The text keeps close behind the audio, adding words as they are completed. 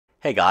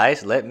Hey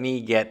guys, let me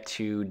get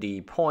to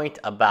the point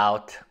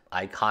about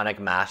Iconic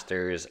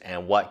Masters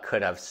and what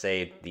could have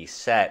saved the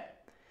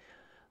set.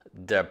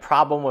 The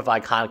problem with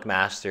Iconic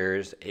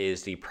Masters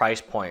is the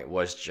price point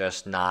was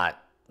just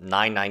not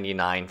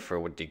 $9.99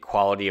 for the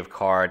quality of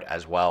card,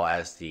 as well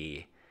as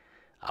the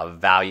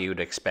value,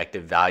 the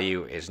expected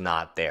value is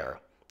not there.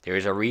 There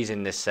is a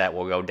reason this set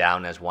will go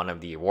down as one of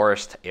the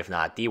worst, if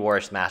not the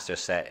worst, Master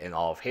set in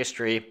all of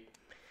history.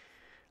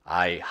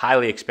 I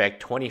highly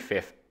expect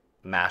 25th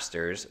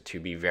Masters to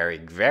be very,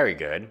 very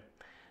good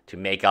to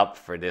make up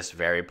for this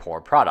very poor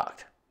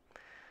product.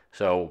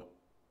 So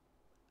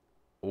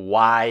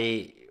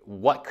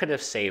what could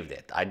have saved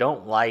it? I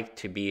don't like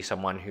to be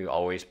someone who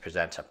always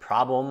presents a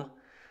problem.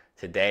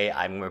 Today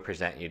I'm going to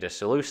present you the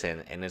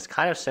solution, and it's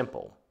kind of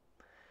simple.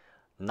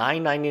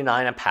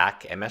 $9.99 a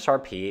pack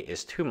MSRP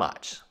is too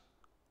much.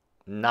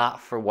 Not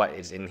for what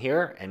is in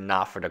here and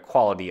not for the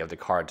quality of the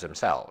cards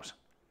themselves.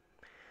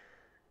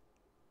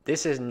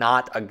 This is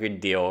not a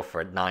good deal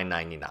for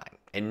 $9.99.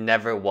 It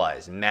never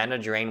was. Mana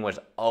Drain was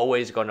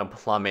always going to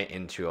plummet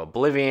into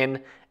oblivion,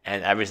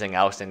 and everything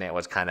else in it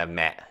was kind of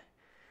meh.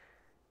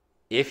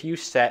 If you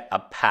set a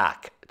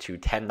pack to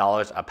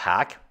 $10 a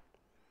pack,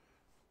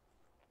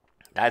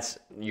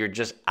 you're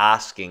just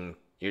asking.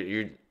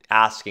 You're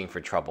asking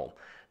for trouble.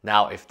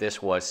 Now, if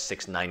this was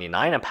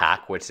 $6.99 a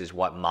pack, which is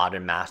what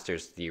Modern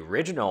Masters the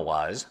original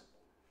was,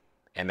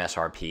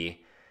 MSRP,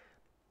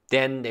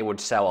 then they would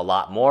sell a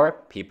lot more.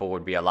 People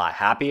would be a lot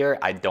happier.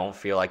 I don't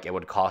feel like it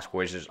would cost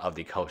Wizards of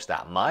the Coast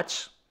that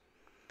much.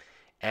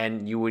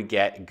 And you would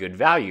get good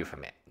value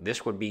from it.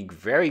 This would be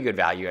very good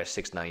value at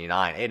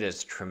 $6.99. It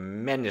is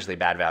tremendously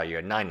bad value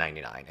at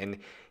 $9.99. And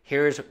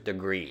here's the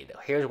greed.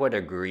 Here's where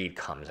the greed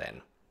comes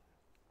in.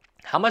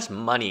 How much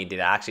money did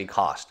it actually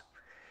cost?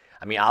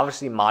 I mean,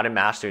 obviously Modern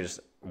Masters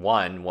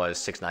 1 was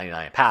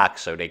 $6.99 a pack,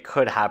 so they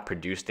could have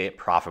produced it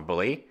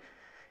profitably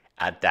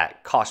at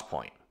that cost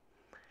point.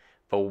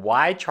 But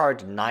why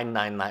charge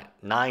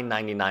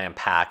 $9.99 a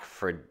pack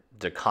for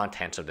the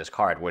contents of this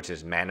card, which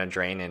is Mana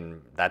Drain,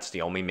 and that's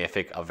the only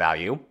mythic of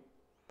value,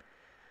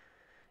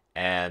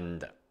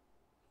 and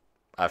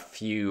a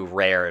few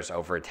rares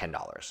over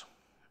 $10,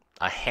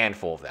 a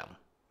handful of them.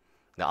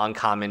 The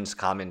uncommons,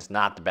 commons,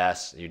 not the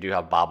best. You do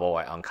have Bobble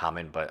at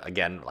uncommon, but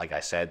again, like I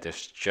said,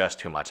 there's just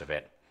too much of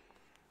it.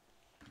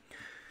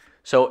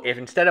 So if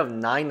instead of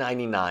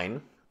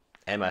 $9.99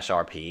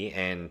 MSRP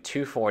and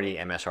 $240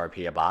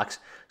 MSRP a box.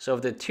 So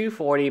if the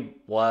 $240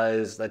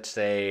 was, let's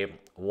say,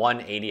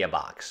 $180 a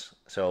box,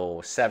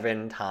 so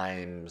 7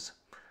 times,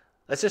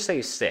 let's just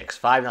say 6,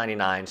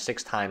 $5.99,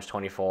 6 times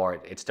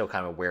 24, it's still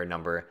kind of a weird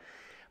number,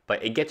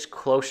 but it gets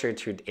closer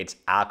to its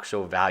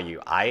actual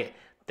value. I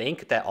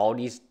think that all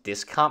these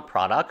discount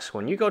products,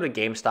 when you go to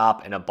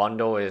GameStop and a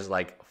bundle is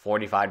like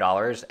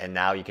 $45 and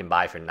now you can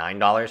buy for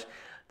 $9,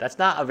 that's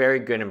not a very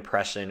good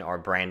impression or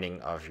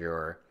branding of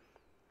your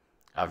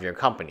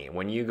company.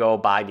 When you go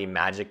buy the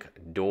Magic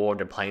Duel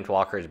the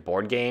Planeswalkers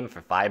board game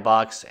for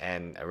 $5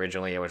 and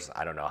originally it was,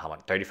 I don't know how much,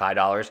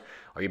 $35,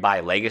 or you buy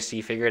a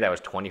Legacy figure that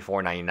was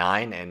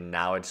 $24.99 and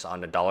now it's on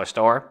the dollar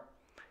store,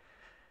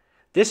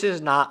 this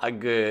is not a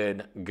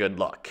good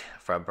look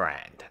for a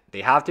brand.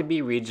 They have to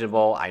be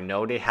reasonable. I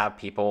know they have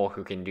people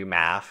who can do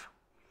math.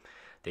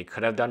 They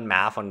could have done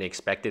math on the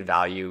expected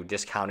value,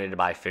 discounted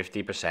by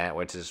 50%,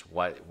 which is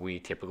what we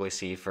typically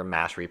see for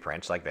mass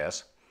reprints like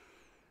this.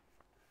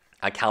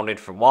 Accounted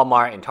for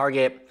Walmart and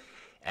Target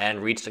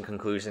and reached the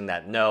conclusion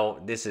that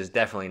no, this is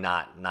definitely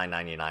not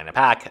 $9.99 a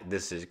pack.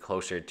 This is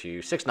closer to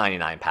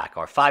 $6.99 a pack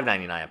or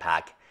 $5.99 a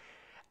pack.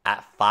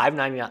 At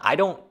 $5.99, I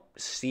don't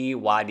see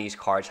why these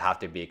cards have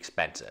to be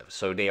expensive.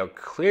 So they are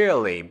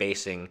clearly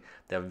basing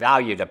the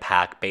value of the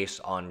pack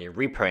based on the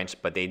reprints,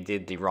 but they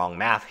did the wrong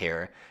math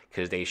here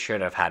because they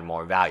should have had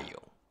more value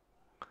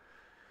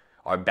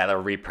or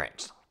better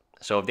reprints.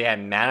 So if they had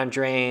Mana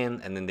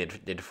Drain and then they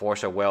did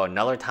Force of Will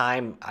another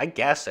time, I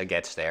guess it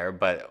gets there.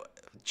 But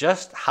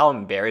just how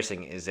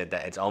embarrassing is it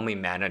that it's only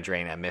Mana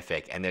Drain at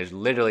Mythic and there's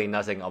literally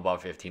nothing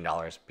above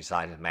 $15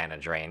 besides Mana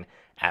Drain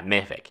at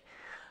Mythic.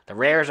 The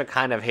rares are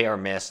kind of hit or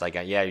miss. Like,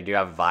 yeah, you do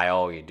have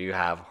Vial, you do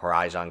have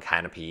Horizon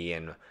Canopy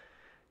and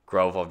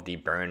Grove of the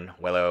Burn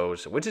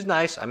Willows, which is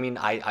nice. I mean,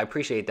 I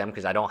appreciate them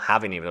because I don't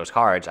have any of those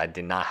cards. I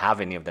did not have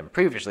any of them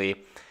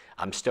previously.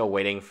 I'm still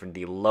waiting for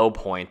the low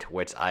point,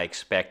 which I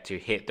expect to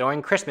hit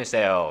during Christmas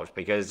sales,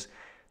 because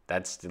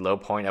that's the low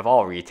point of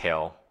all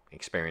retail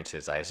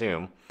experiences, I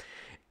assume.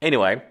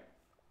 Anyway,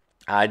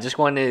 I just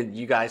wanted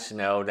you guys to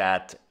know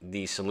that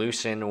the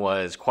solution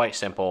was quite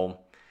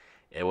simple.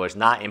 It was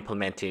not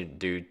implemented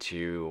due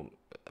to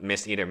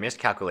either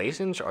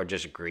miscalculations or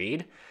just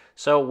greed.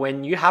 So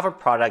when you have a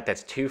product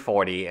that's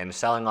 $240 and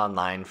selling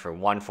online for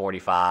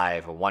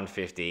 $145 or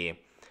 $150,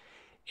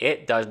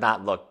 it does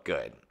not look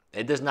good.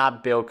 It does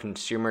not build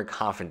consumer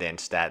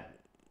confidence that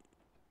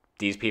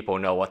these people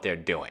know what they're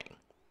doing.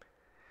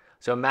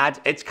 So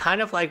imagine, it's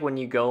kind of like when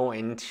you go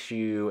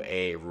into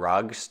a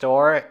rug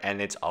store and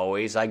it's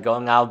always like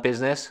going out of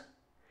business.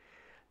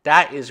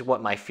 That is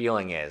what my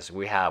feeling is.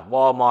 We have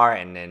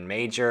Walmart and then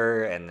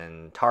Major and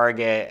then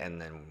Target and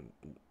then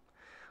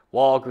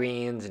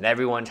Walgreens and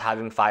everyone's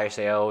having fire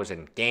sales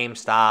and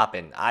GameStop,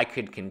 and I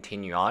could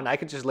continue on. I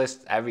could just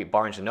list every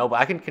Barnes & Noble.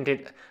 I can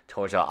continue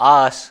Toys R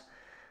Us.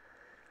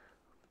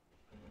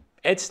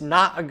 It's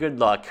not a good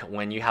look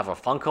when you have a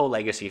Funko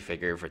Legacy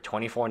figure for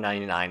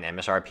 $24.99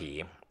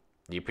 MSRP.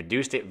 You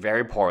produced it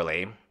very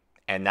poorly,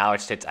 and now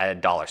it sits at a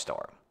dollar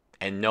store,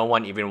 and no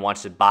one even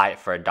wants to buy it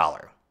for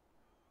 $1.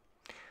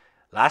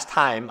 Last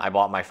time I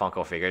bought my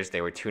Funko figures,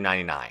 they were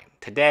 $2.99.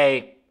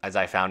 Today, as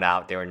I found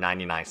out, they were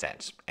 99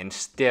 cents. And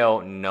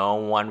still, no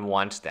one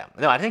wants them.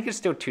 No, I think it's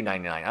still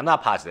 $2.99. I'm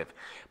not positive.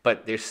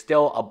 But there's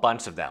still a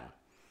bunch of them.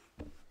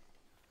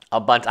 A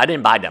bunch. I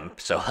didn't buy them,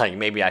 so like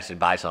maybe I should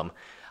buy some.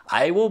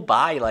 I will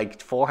buy like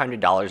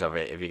 $400 of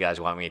it if you guys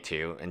want me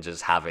to, and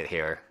just have it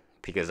here.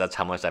 Because that's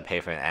how much I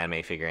pay for an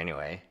anime figure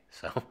anyway.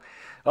 So,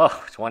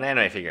 oh, it's one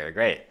anime figure.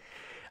 Great.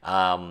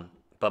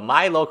 But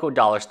my local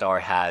dollar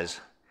store has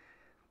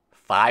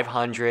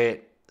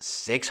 500,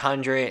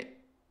 600,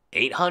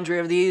 800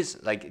 of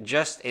these, like,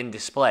 just in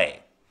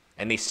display.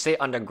 And they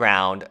sit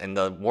underground in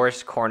the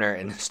worst corner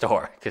in the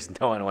store because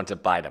no one wants to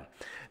buy them.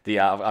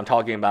 I'm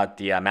talking about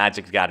the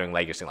Magic the Gathering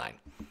Legacy line.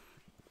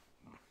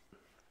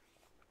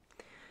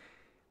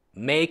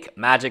 Make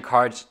Magic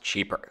cards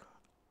cheaper.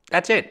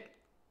 That's it.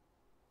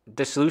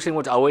 The solution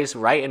was always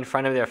right in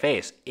front of their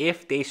face.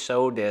 If they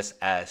sold this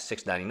as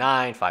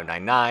 $6.99,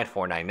 $5.99,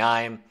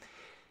 $4.99,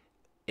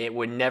 it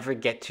would never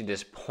get to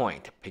this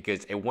point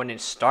because it wouldn't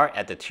start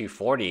at the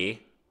 $240.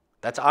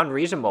 That's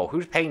unreasonable.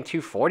 Who's paying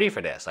 $240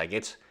 for this? Like,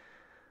 it's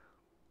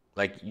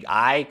like,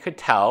 I could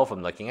tell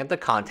from looking at the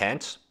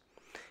contents,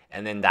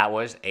 and then that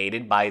was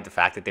aided by the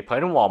fact that they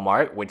put it in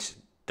Walmart, which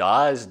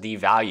does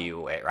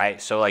devalue it,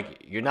 right? So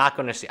like, you're not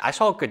going to see. I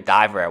saw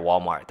Godiva at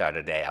Walmart the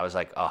other day. I was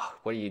like, oh,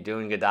 what are you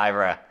doing,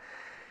 Godiva?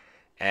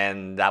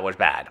 And that was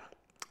bad.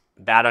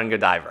 Bad on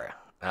Godiva.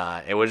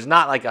 It was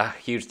not like a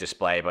huge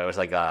display, but it was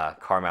like a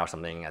caramel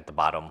something at the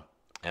bottom.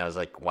 And I was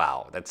like,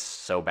 wow, that's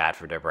so bad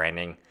for their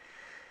branding.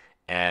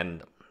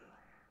 And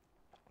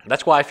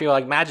that's why I feel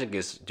like Magic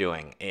is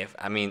doing.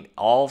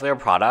 All of their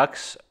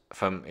products,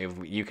 if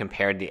you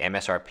compared the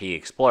MSRP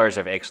Explorers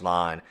of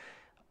Ixalan,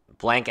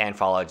 blank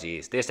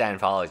anthologies, this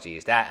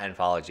anthologies, that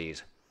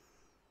anthologies,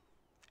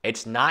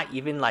 it's not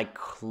even like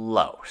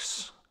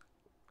close,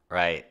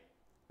 right,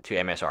 to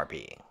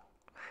MSRP.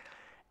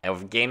 And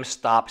with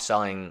GameStop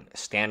selling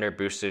standard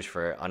boosters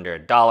for under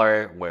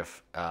 $1,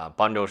 with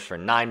bundles for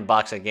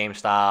 $9 at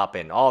GameStop,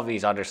 and all of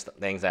these other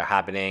things that are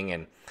happening,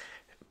 and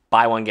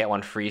buy one, get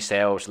one free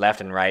sales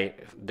left and right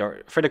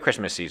for the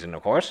Christmas season,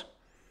 of course.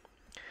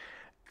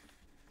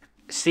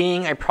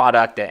 Seeing a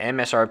product that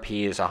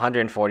MSRP is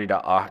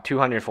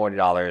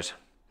 $240,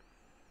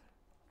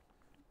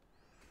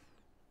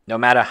 no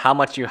matter how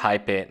much you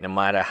hype it, no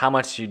matter how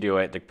much you do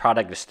it, the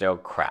product is still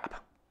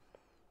crap.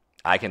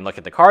 I can look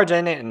at the cards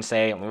in it and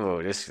say,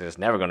 ooh, this is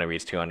never going to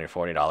reach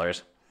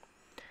 $240.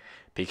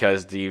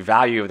 Because the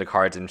value of the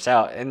cards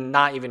themselves, and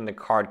not even the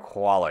card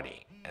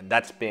quality. And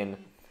that's been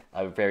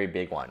a very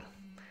big one.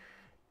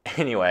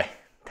 Anyway,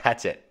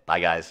 that's it. Bye,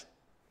 guys.